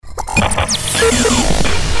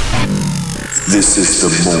This is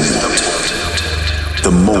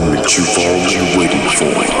the moment you've all been waiting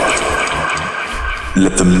for.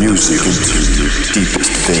 Let the music into your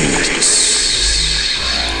deepest veins,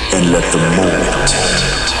 and let the moment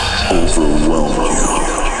overwhelm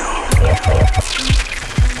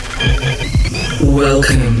you.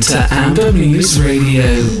 Welcome to Amber Muse Radio.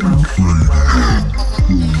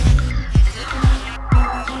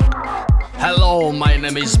 Hello, my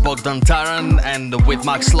name is Bogdan Taran, and with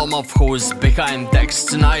Max Lomov, who's behind decks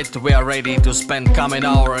tonight, we are ready to spend coming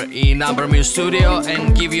hour in Amber Muse Studio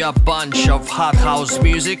and give you a bunch of hot house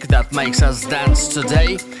music that makes us dance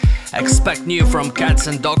today. Expect new from Cats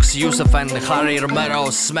and Dogs, Yusuf and Harry Romero,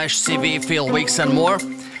 Smash CV, Phil Wicks and more.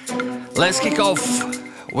 Let's kick off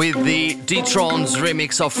with the D-Tron's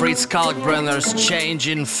remix of Fritz Kalkbrenner's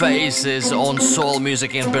Changing Faces on Soul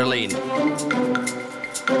Music in Berlin.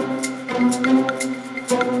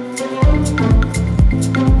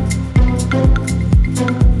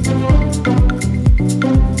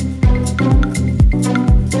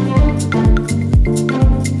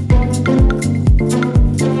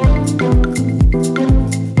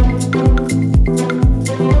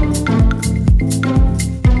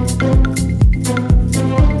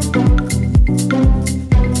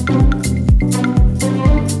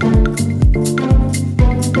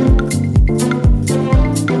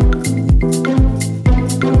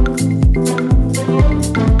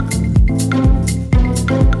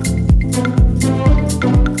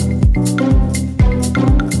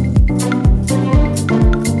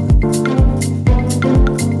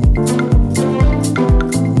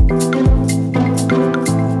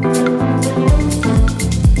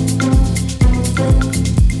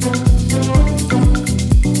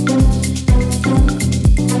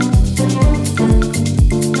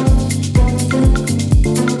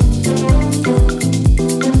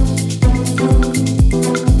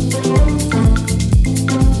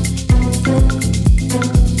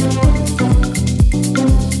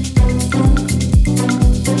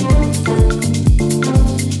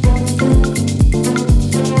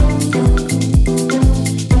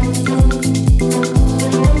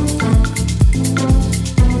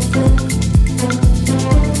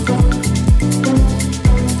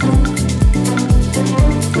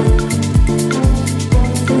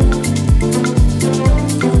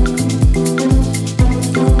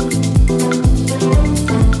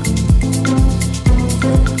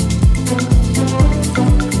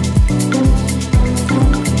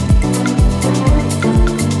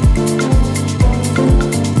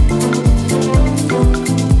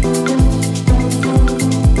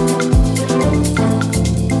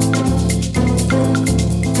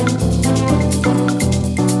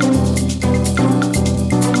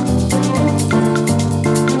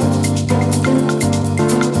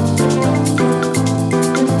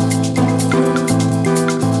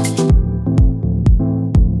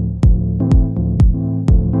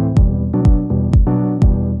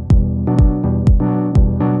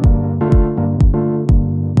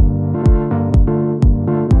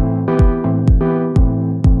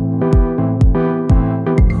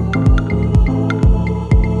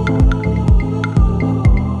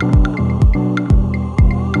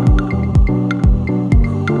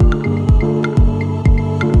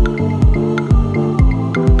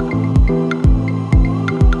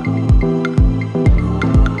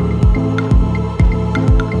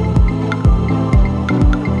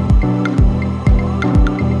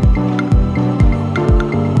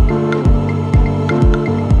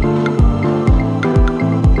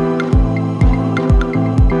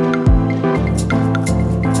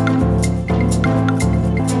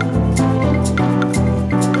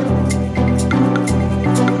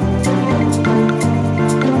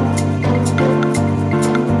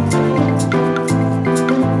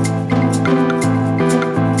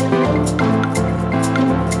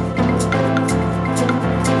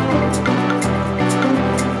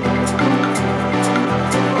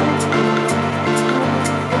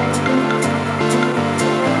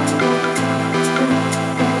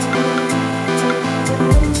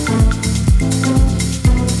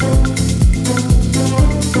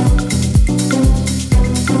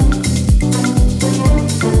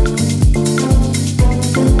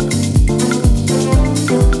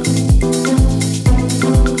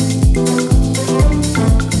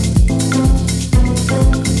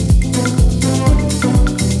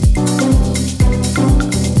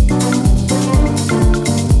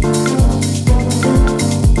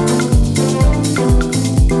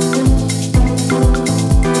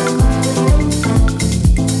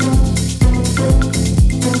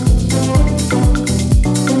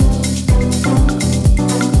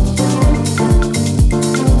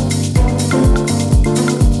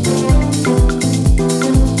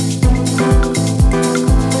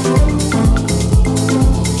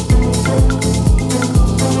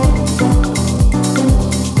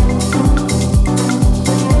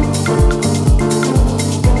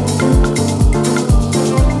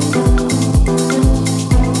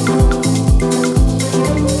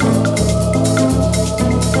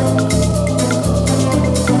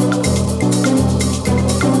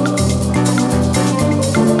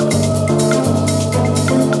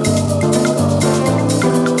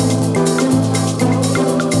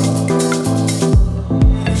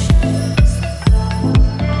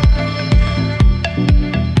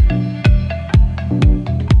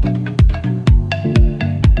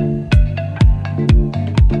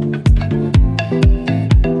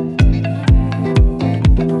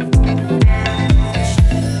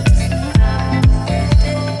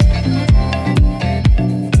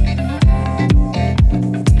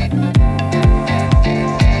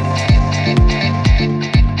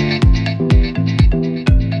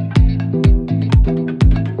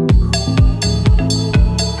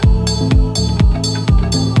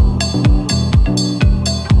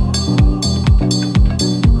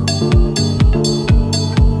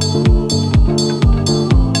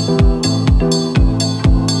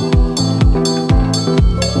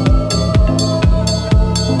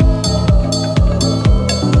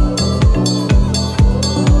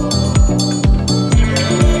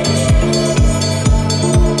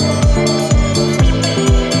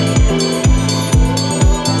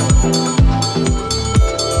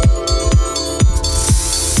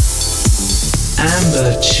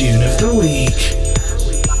 Amber Tune of the Week.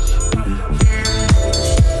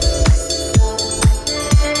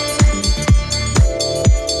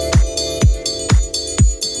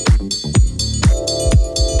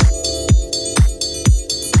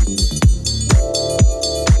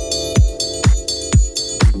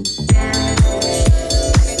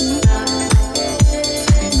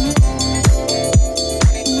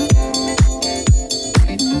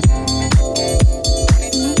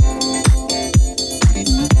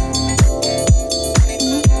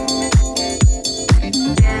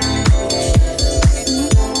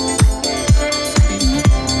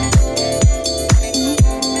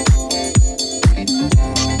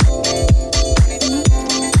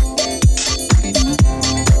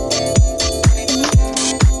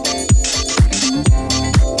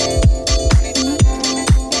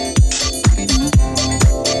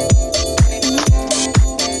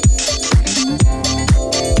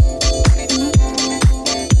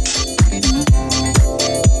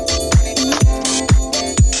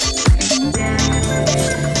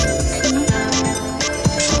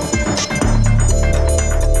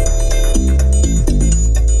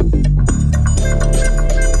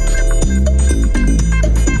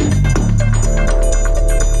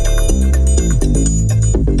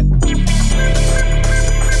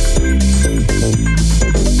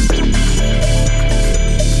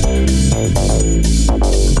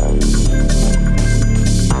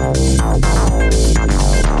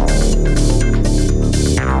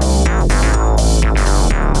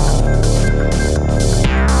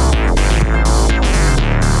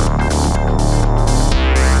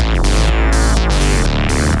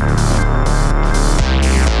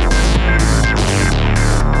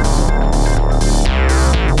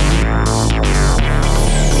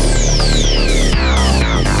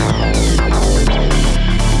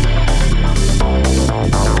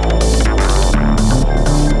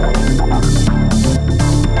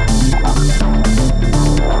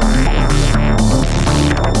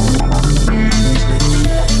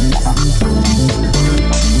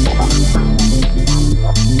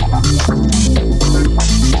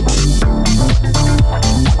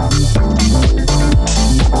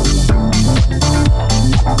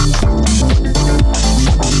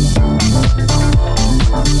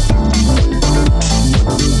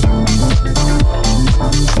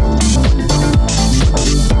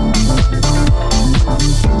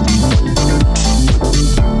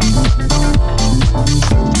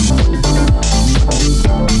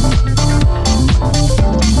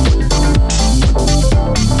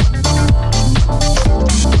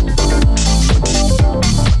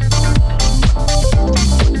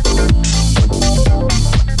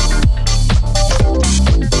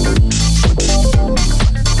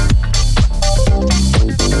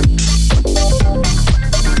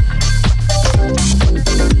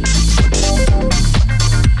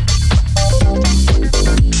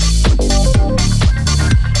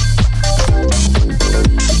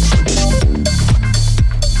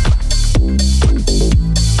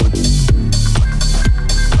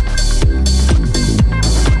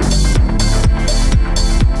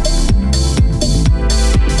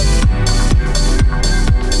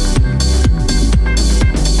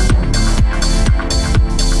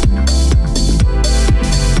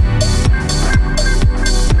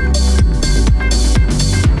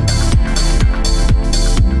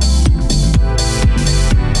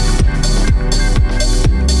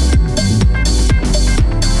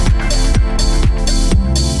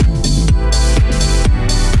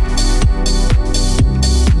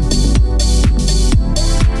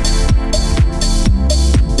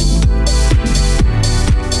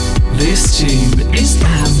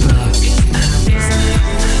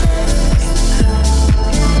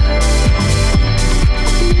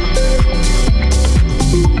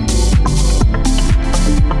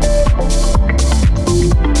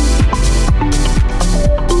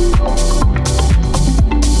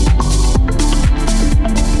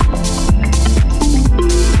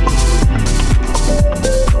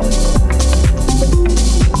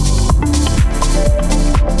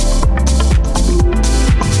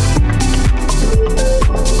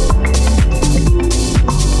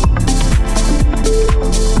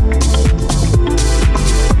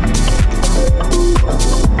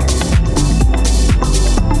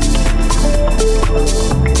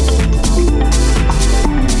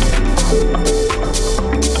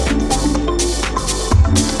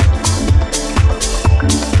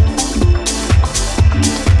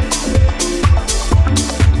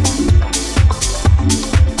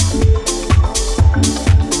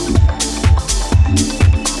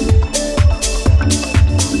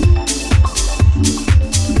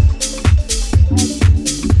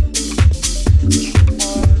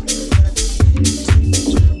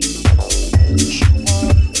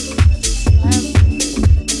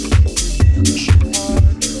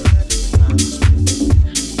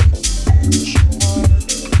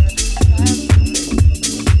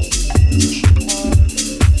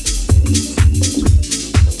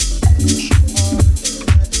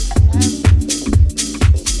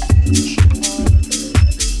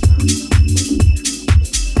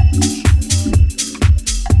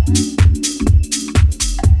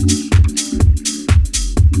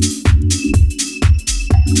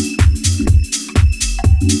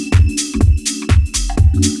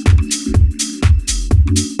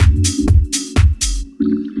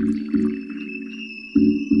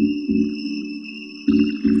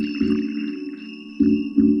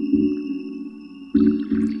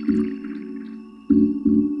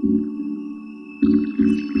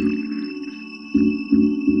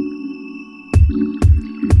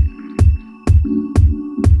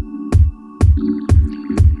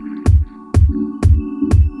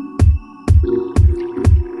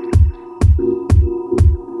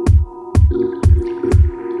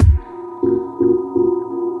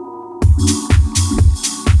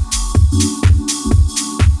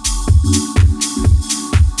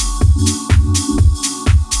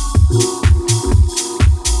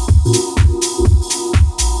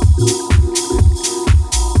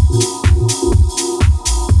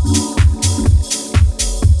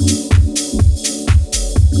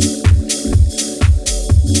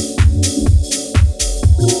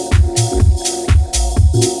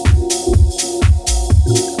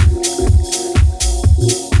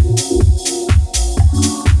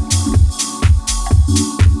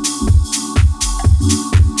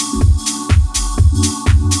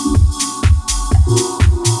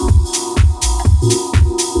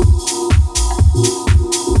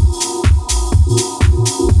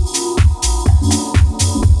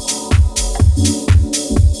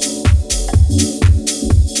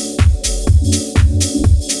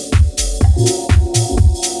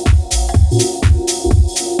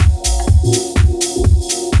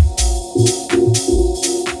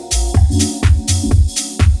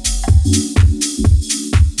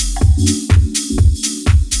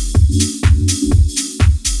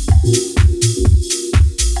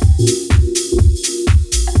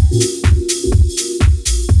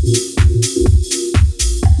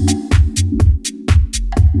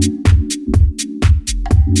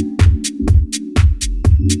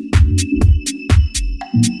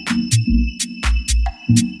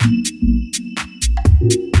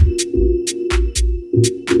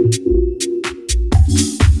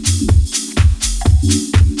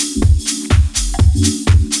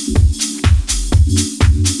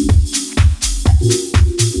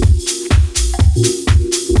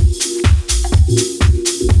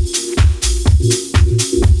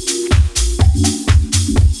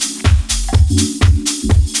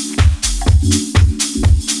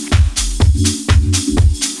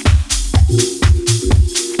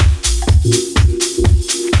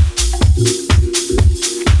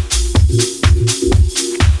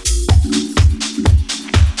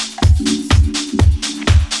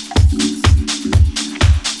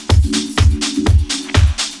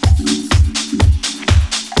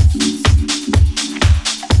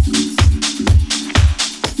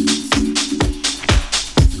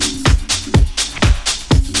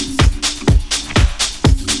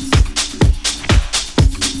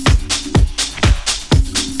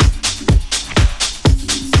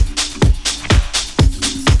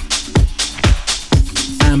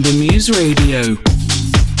 Radio.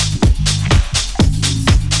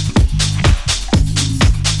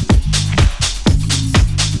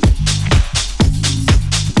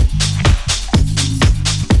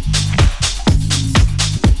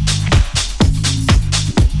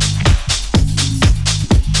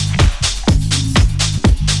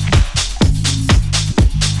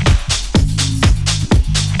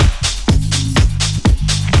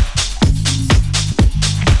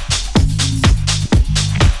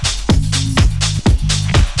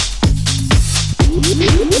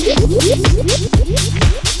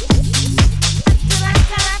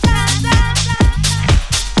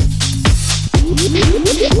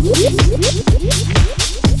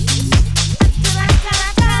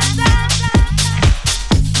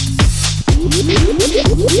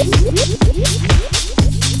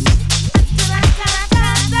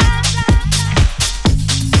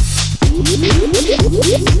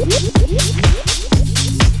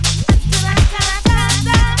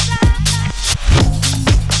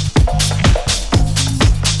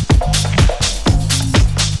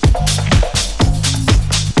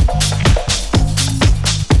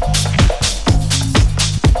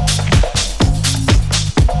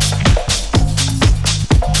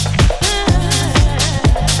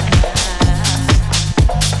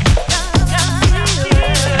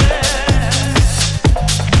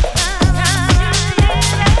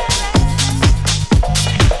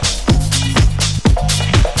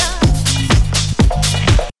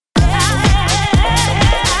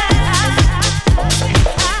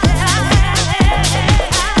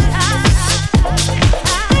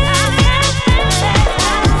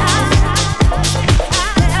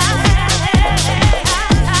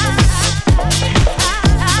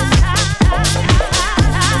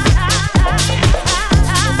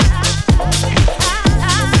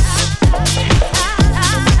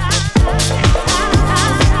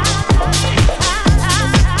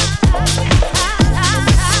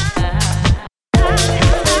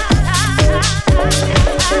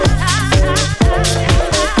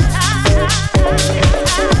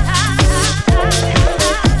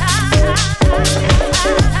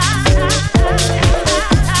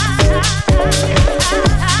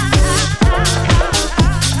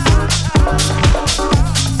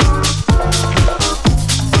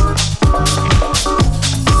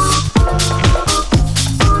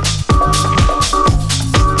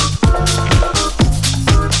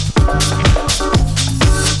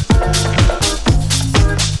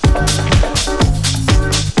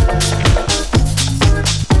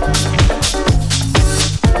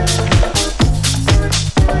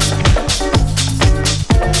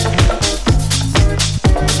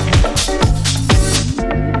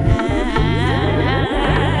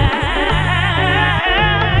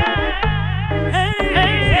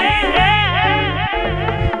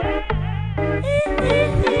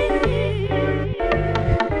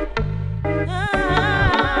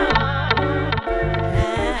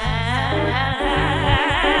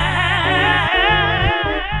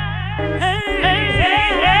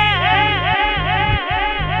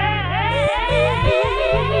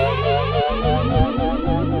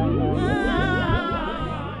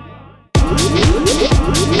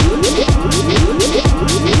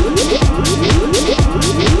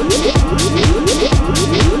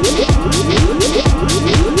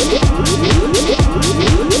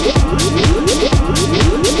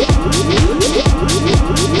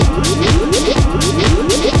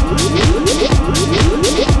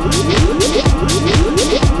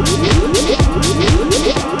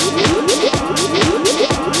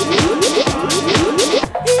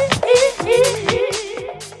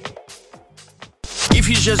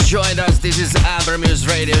 just joined us, this is Ambermuse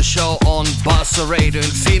Radio Show on Basso Radio in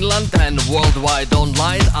Finland and worldwide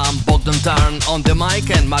online. I'm Bogdan Taran on the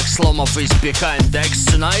mic and Max Lomov is behind decks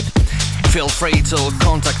tonight. Feel free to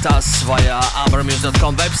contact us via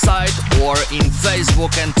ambermuse.com website or in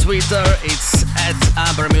Facebook and Twitter, it's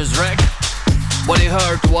 @AmbermuseRec. What you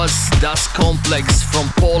heard was Dust Complex from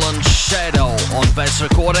Poland, Shadow on Best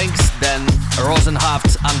Recordings, then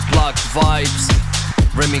Rosenhaft Unplugged Vibes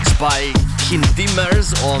remixed by Kim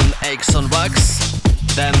Dimmers on Eggs on Wax,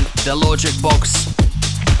 then The Logic Box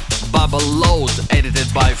Bubble Load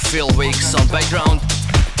edited by Phil Weeks on background.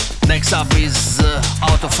 Next up is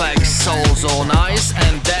Out of X Souls on Ice,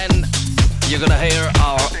 and then you're gonna hear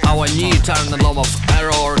our new Taran and Lomov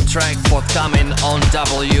Error track forthcoming on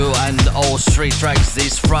W&O Street Tracks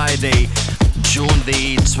this Friday, June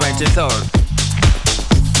the 23rd.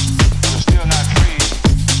 We're still not free.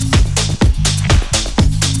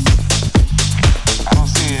 I don't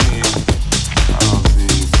see any of the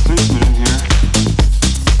policemen in here.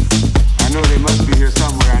 I know they must be here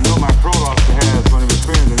somewhere. I know my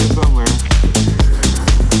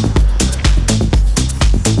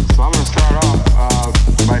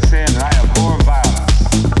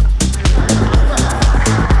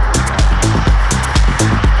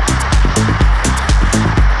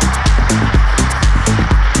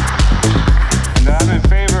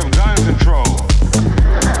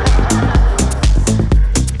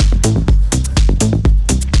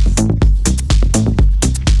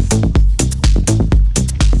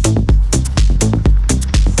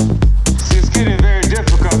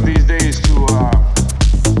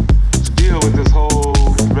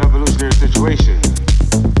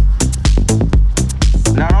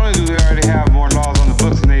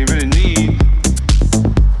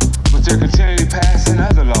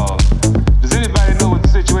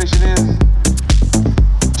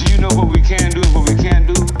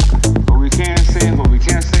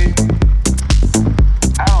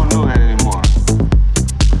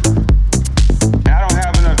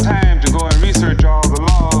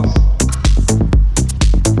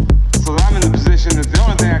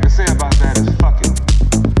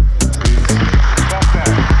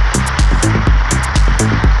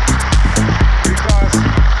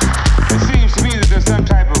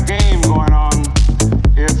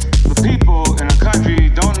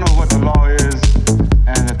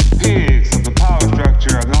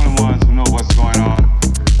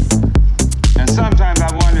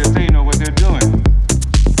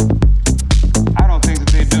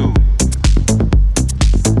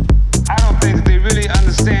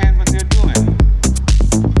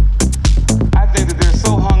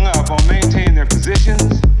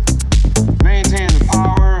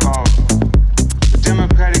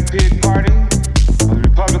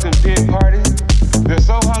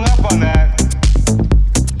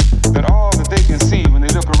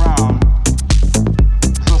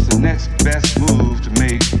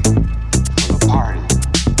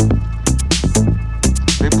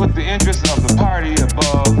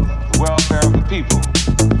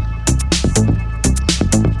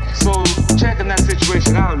checking that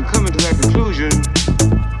situation out and coming to that conclusion,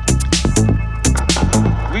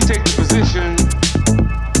 we take the position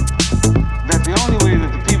that the only way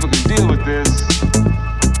that the people can deal with this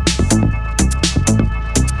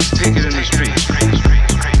is take it in the streets.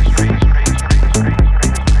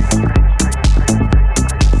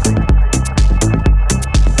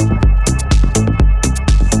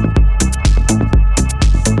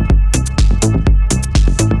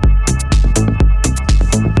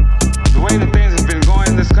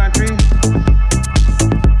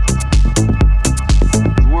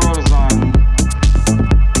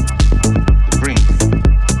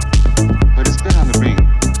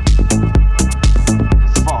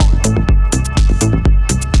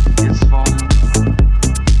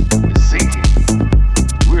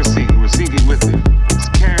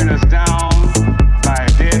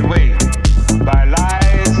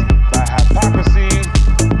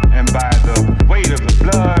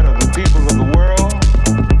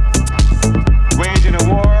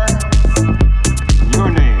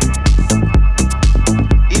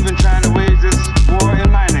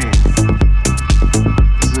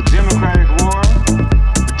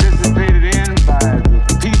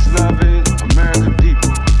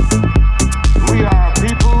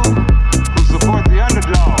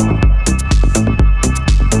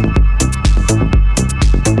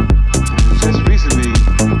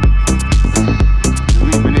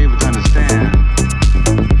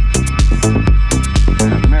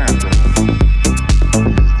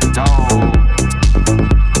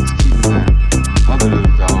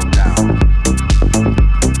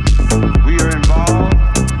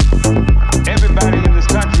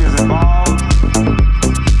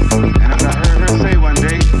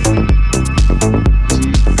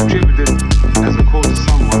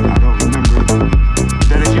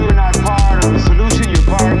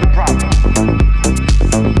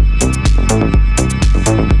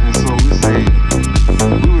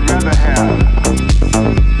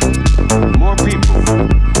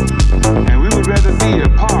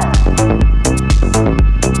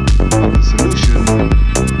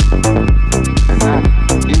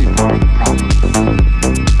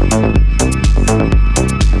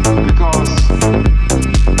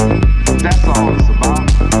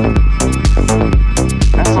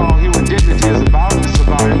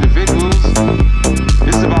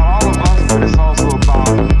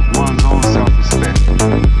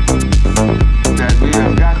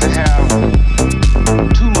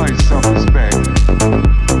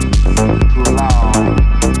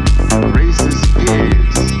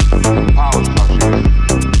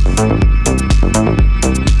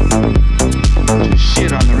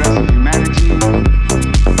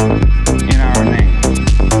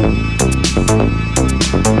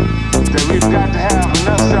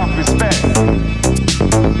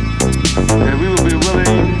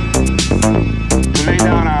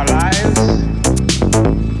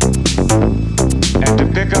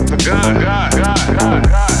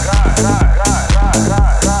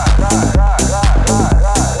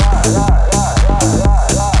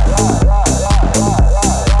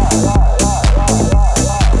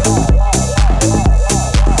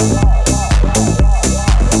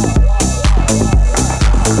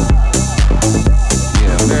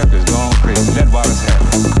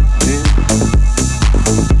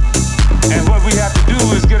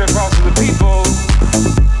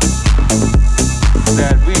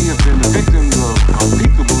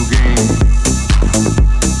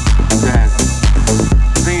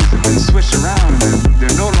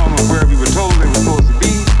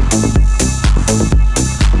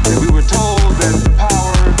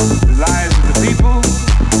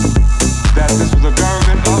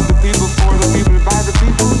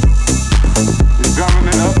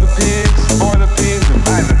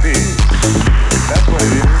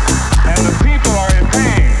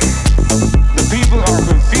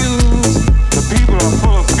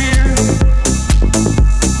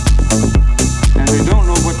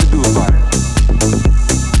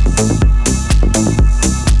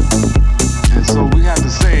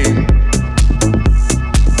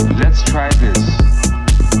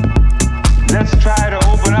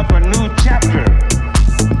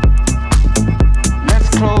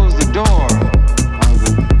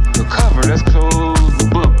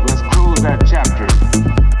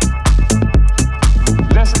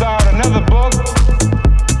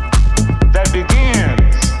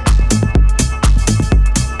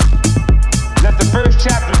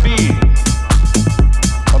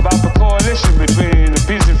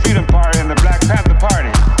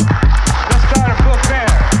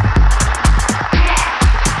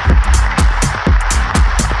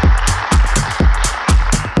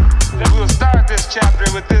 chapter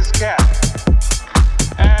with this cat.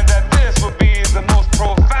 And that this will be the most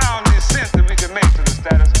profound descent that we can make to the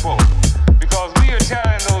status quo. Because we are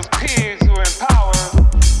telling those pigs who are in power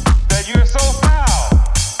that you're so foul,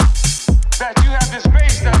 that you have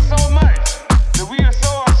disgraced us so much, that we are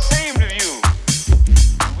so ashamed of you,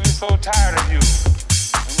 and we are so tired of you,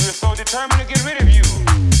 and we are so determined to get rid of you,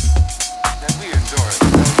 that we endure it.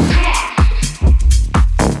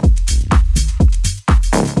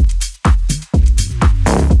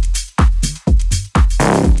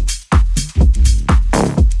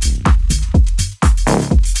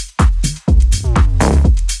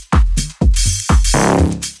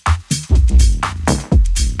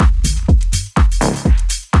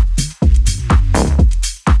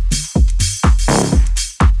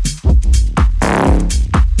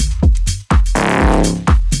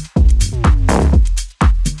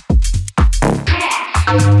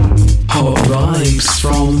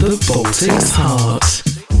 Baltic's heart.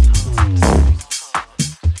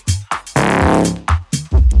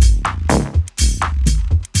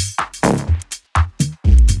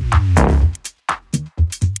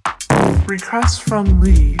 Request from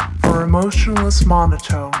Lee for emotionless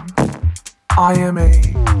monotone. I am a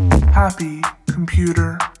happy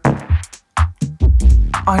computer.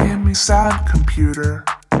 I am a sad computer.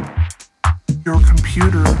 Your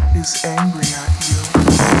computer is angry at you.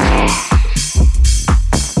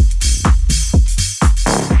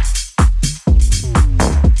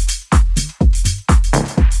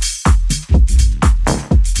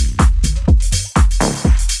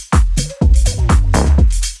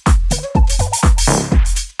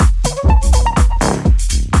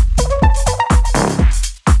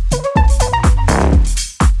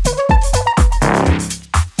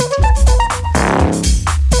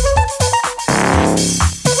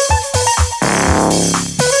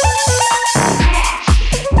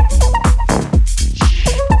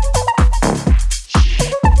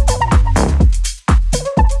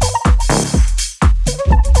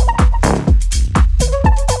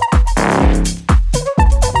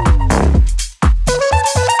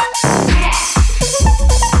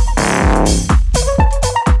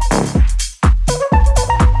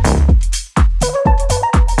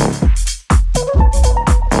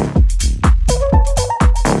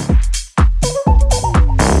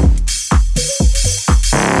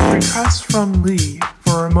 From Lee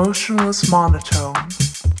for emotionless monotone.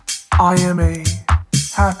 I am a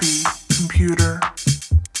happy computer.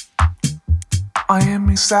 I am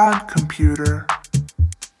a sad computer.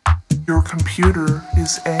 Your computer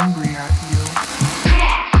is angry at you.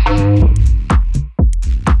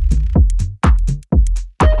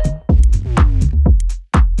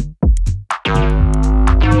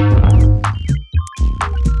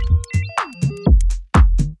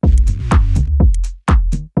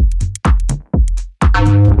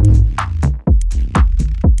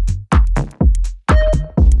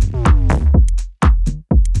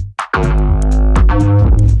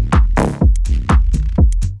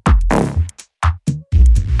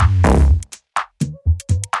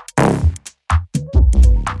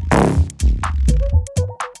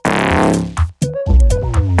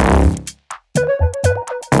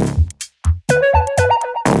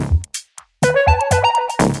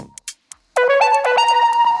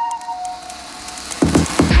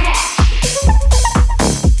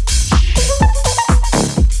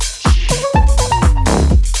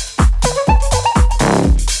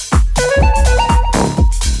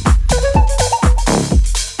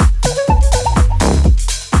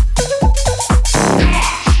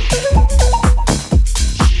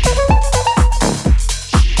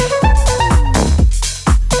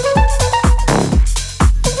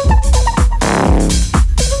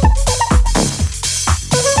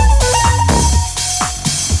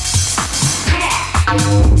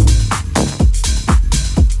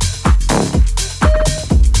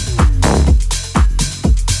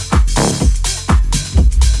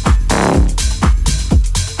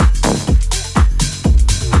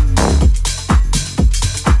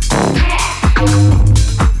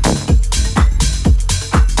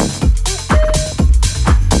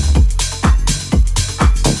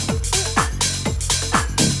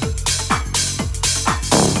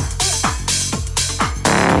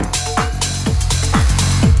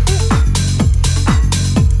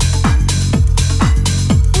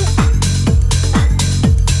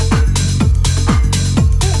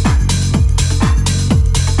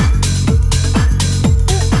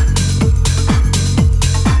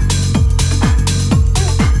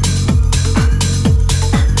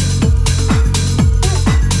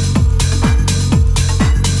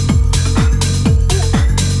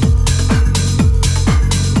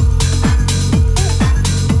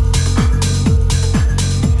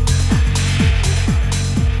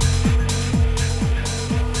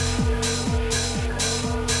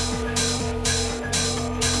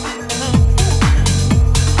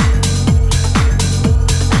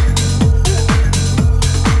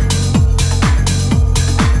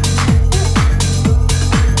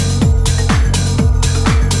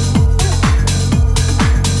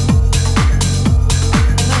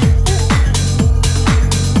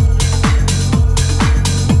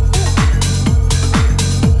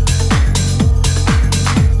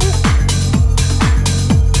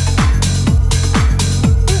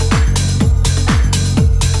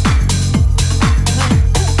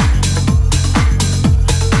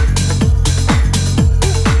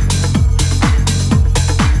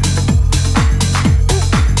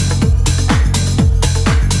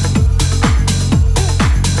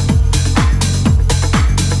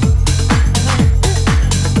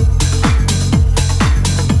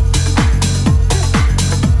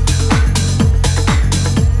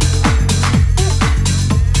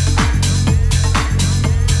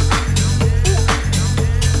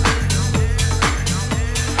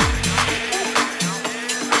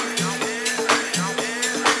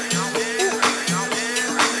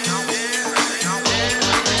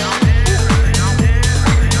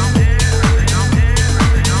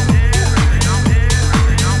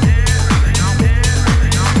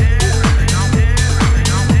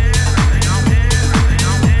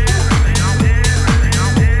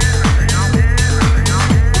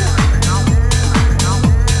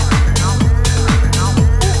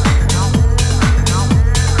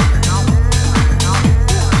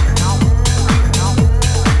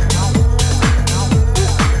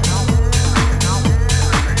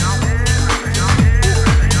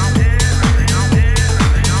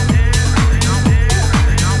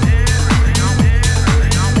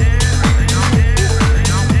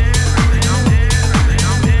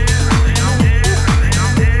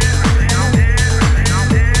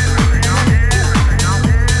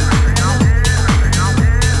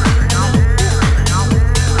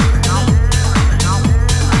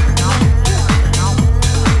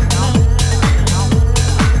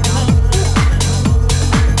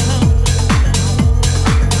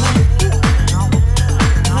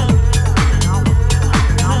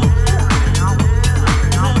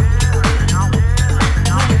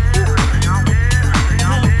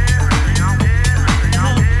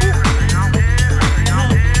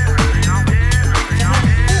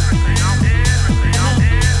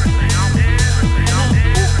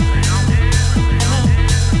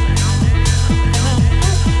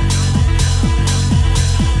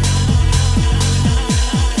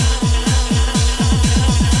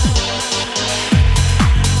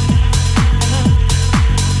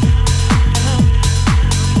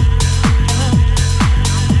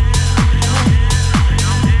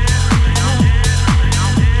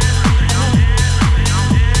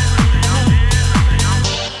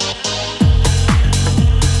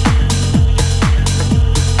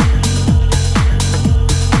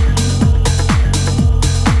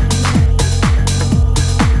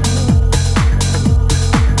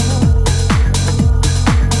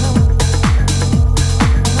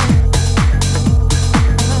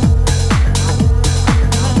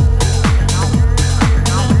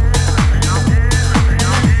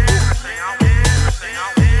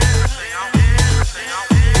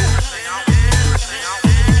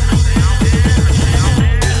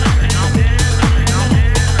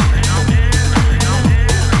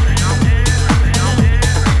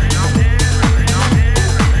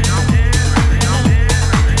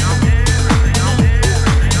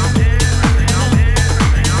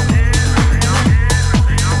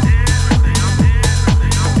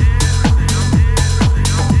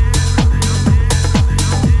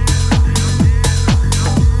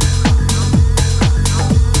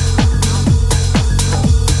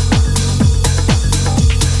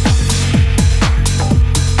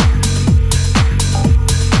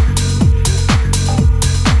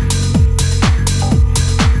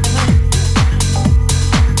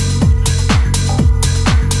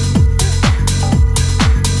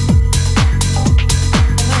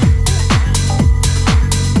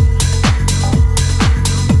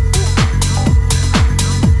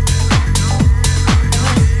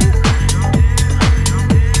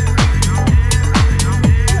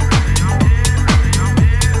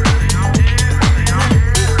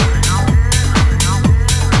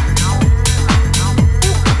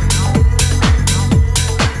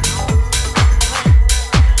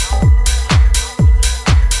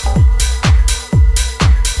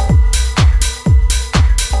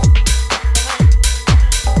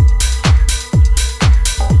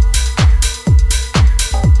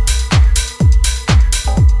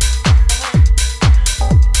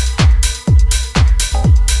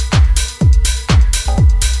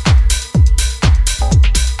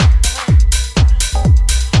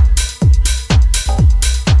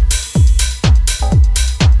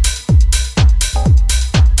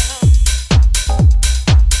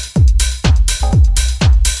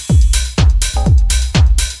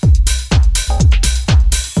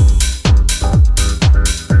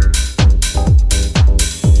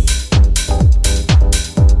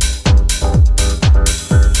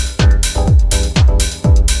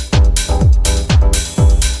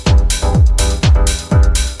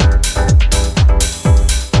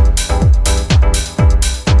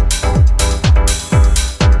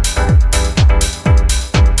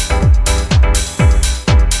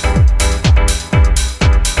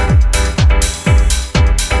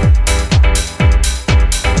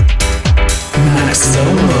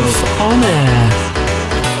 Slomov on air.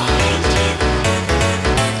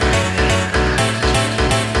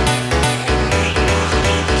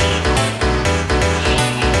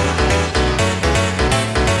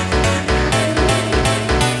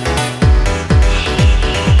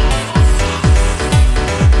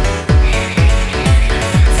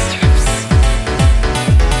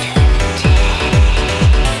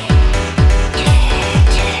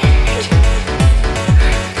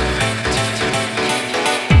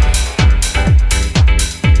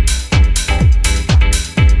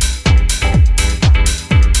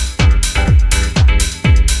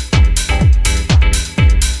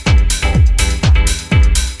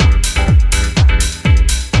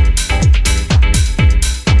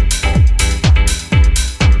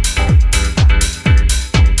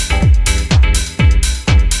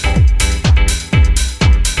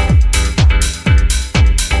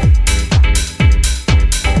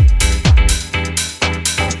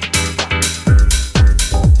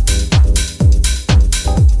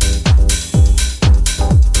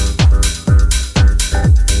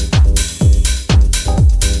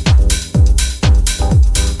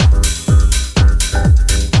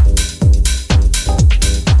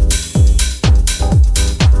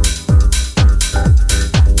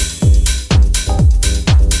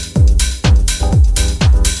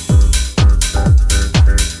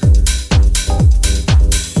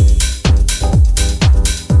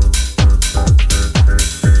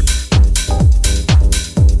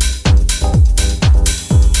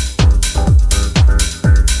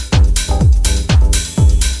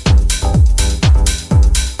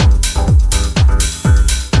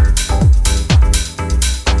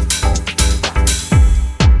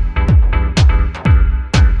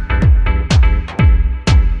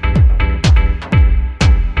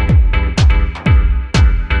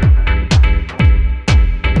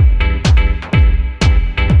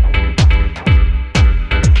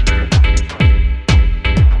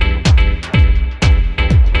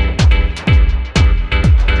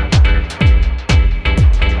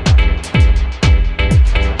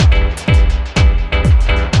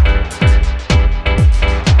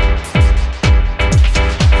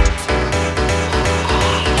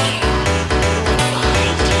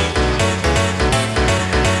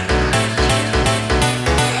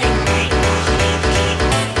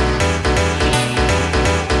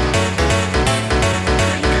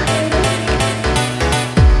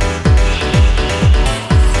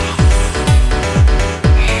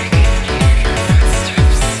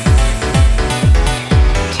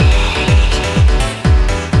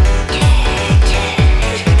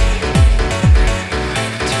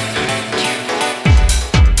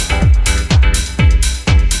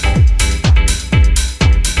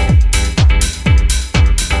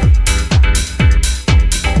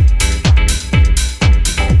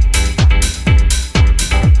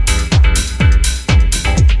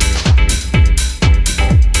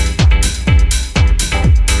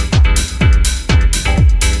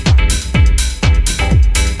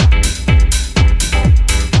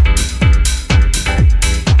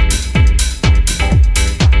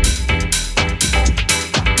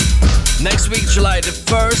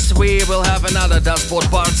 Dashboard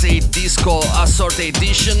Party Disco Assorted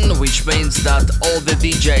Edition, which means that all the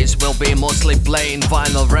DJs will be mostly playing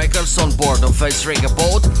vinyl records on board of Face Riga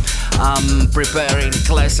boat. I'm preparing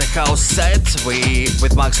classic house set. We,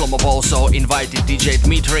 with Max Lomov, also invited DJ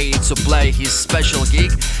Dmitry to play his special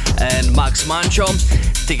gig, and Max Mancho.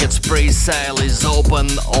 Tickets pre-sale is open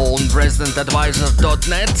on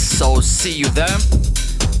residentadvisor.net, so see you there.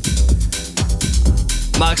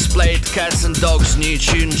 Max played Cats and Dogs' new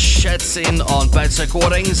tune Shetzin on Pets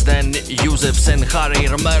Recordings, then Yusef's and Harry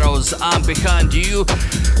Romero's I'm Behind You,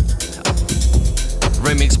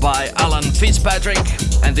 remixed by Alan Fitzpatrick,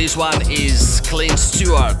 and this one is Clint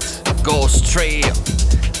Stewart, Ghost Tree,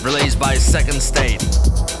 released by Second State.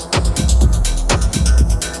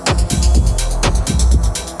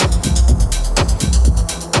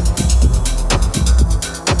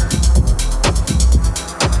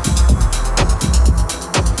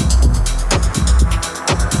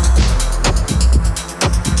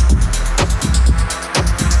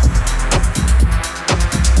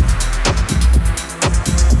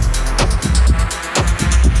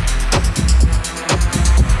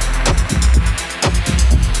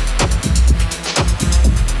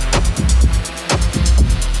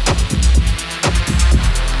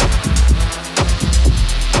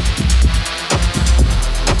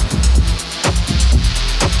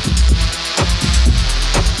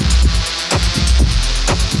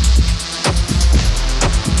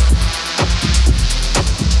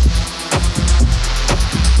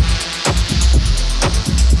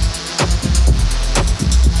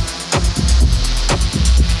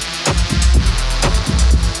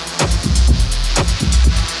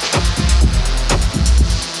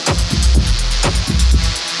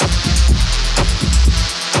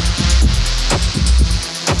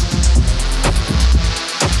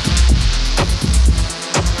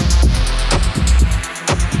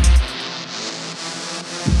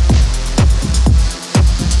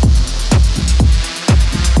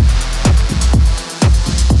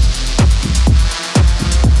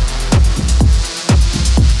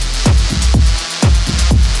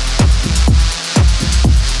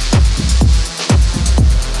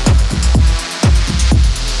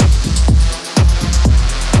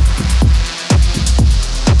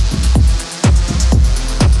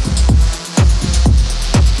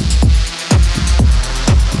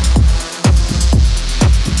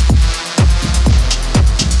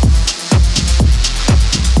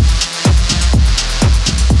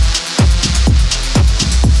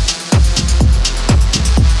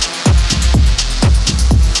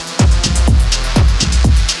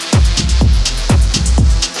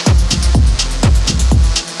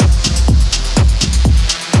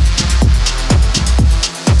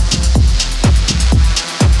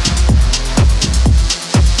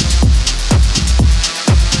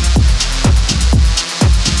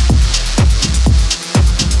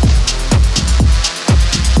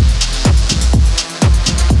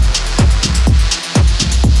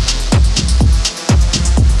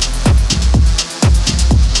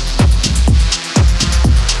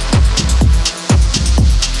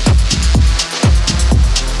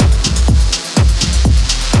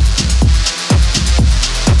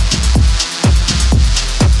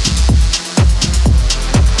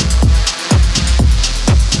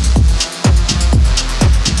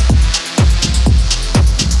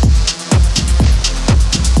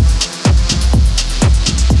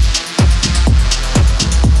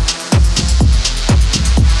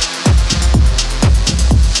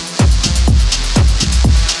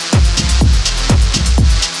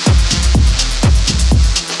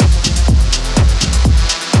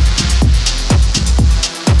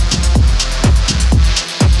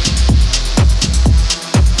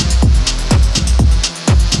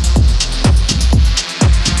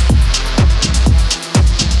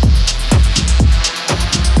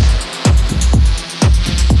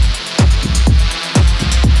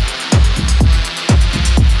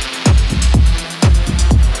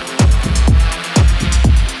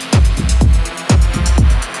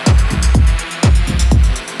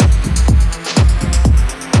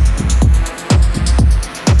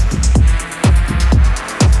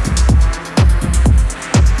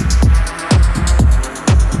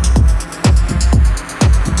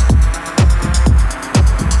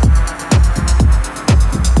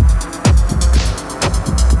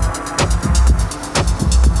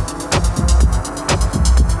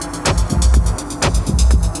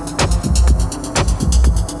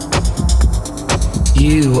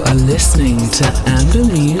 listening to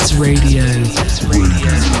Amber Muse Radio.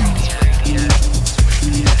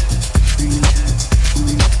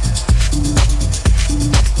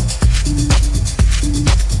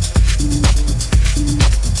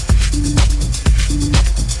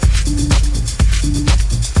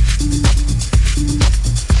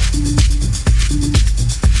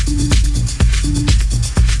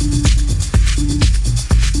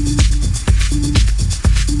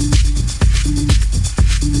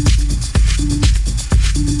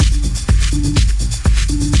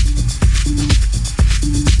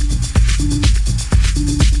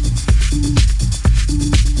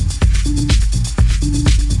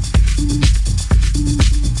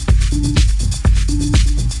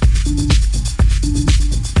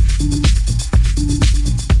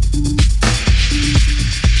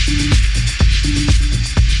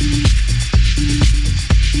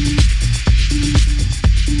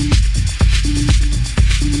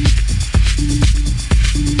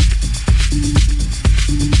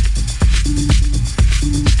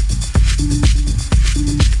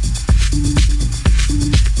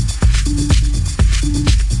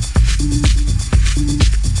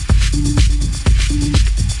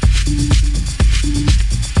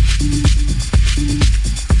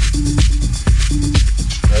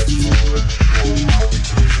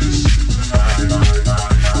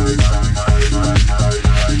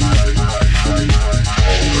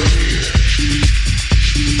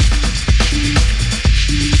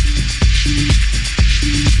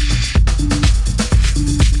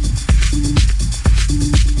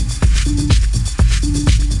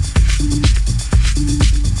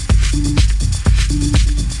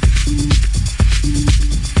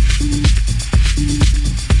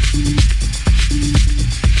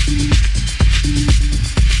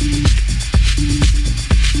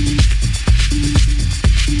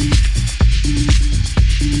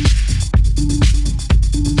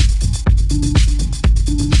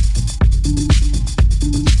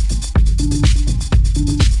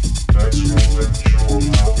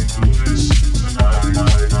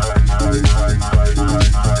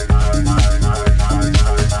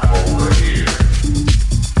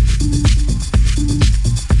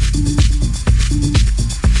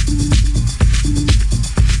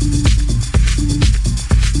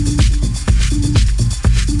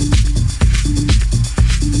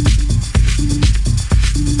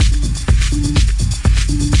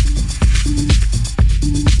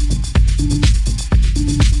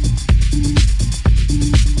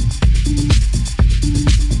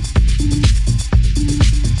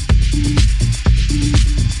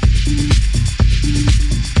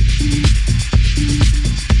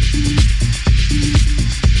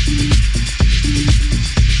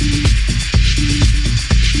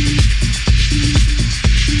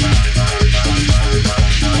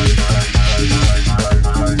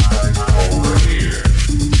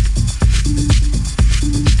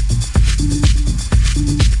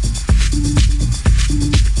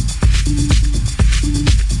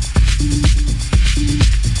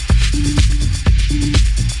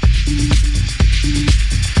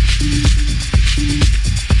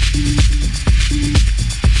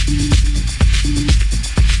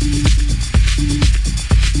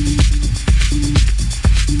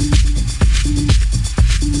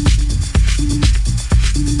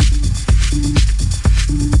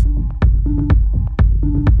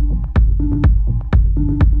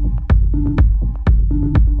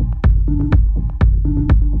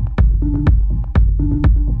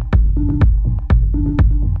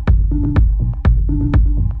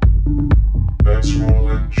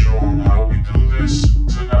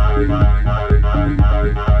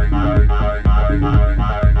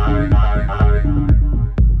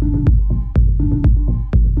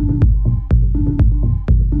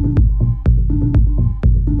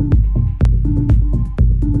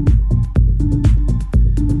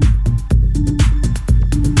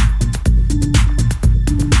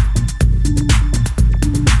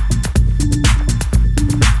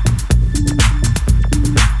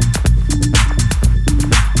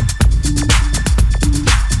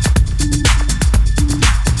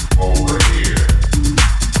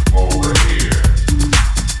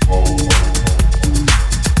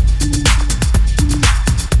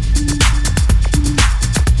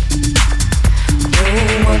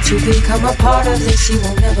 become a part of this, she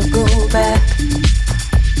will never go back.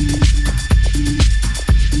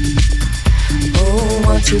 Oh,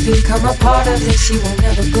 once you become a part of this, she will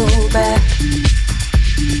never go back.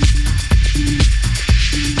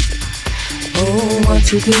 Oh,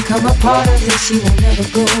 once you become a part of this, she will never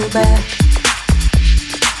go back.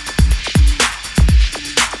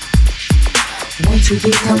 Once you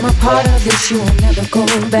become a part of this, you will never go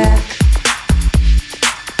back.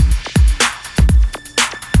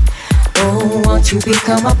 Oh, won't you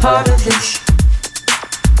become a part of this?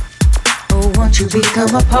 Oh, won't you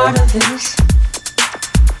become a part of this?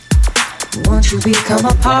 Won't you become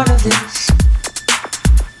a part of this?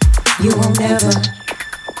 You will never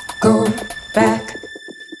go back.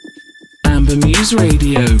 Amber Muse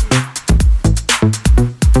Radio.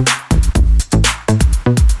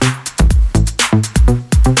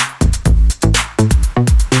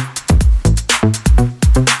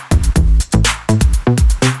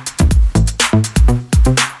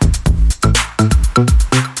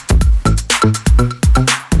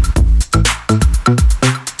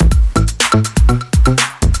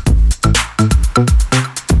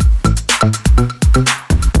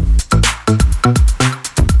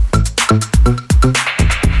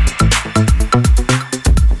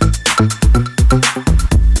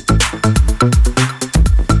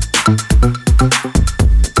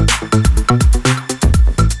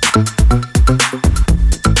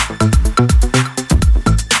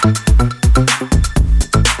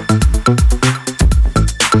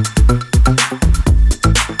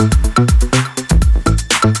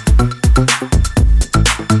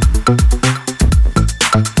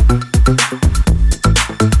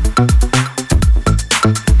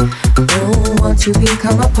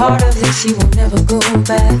 You will never go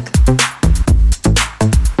back.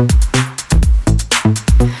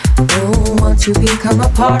 Oh, once you become a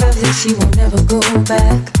part of this, you will never go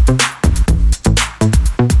back.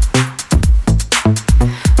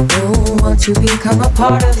 Oh, once you become a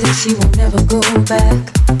part of this, you will never go back.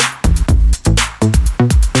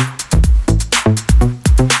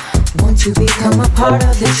 Once you become a part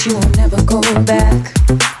of this, you will never go back.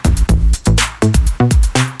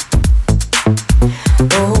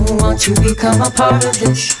 Won't you become a part of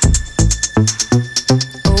this?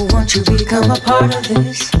 Oh, won't you become a part of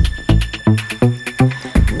this?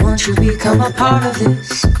 Won't you become a part of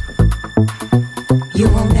this? You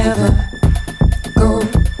will never go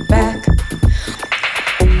back.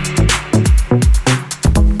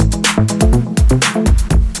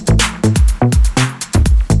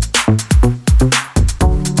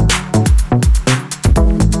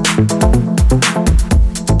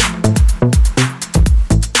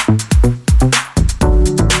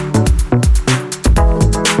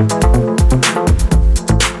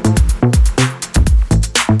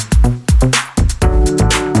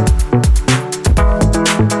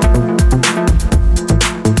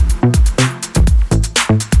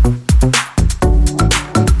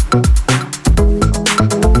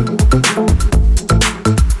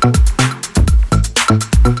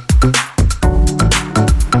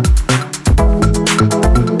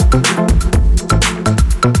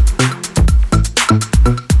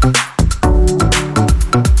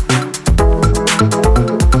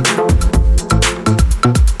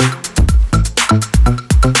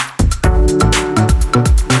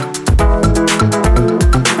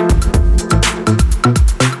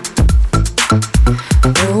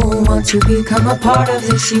 To become a part of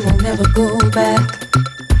this, you will never go back.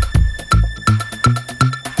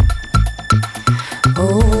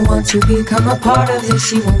 Oh, once you become a part of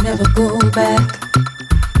this, you will never go back.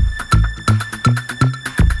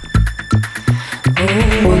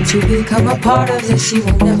 Oh, once you become a part of this, you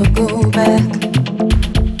will never go back.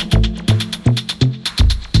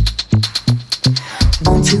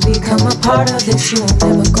 Once you become a part of this, you will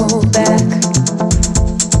never go back.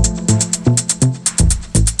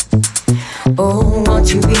 Oh,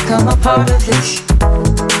 won't you become a part of this?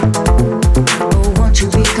 Oh, won't you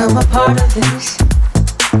become a part of this?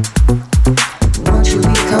 Won't you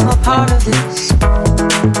become a part of this?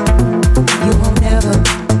 You will never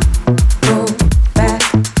go back.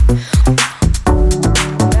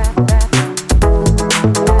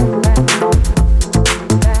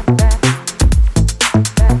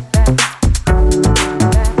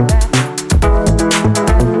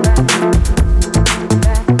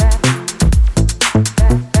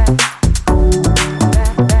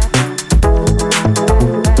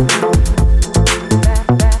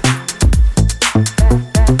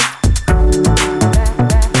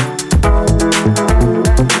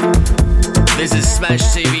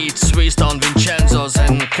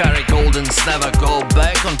 Never Go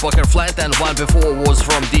Back on Poker Flat, and one before was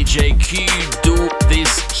from DJ Q, Do This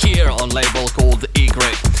Here on label called Y.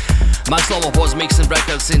 Max Lomov was mixing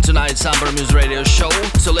records in tonight's Amber Muse Radio show.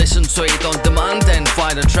 To listen to it on demand and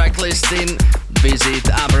find a track listing, visit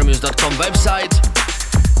ambermuse.com website.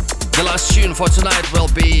 The last tune for tonight will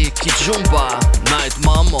be Kijumba, Night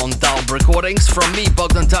Mom on Daub Recordings. From me,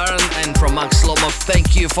 Bogdan Taran, and from Max Lomov,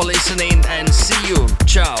 thank you for listening and see you.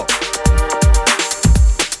 Ciao.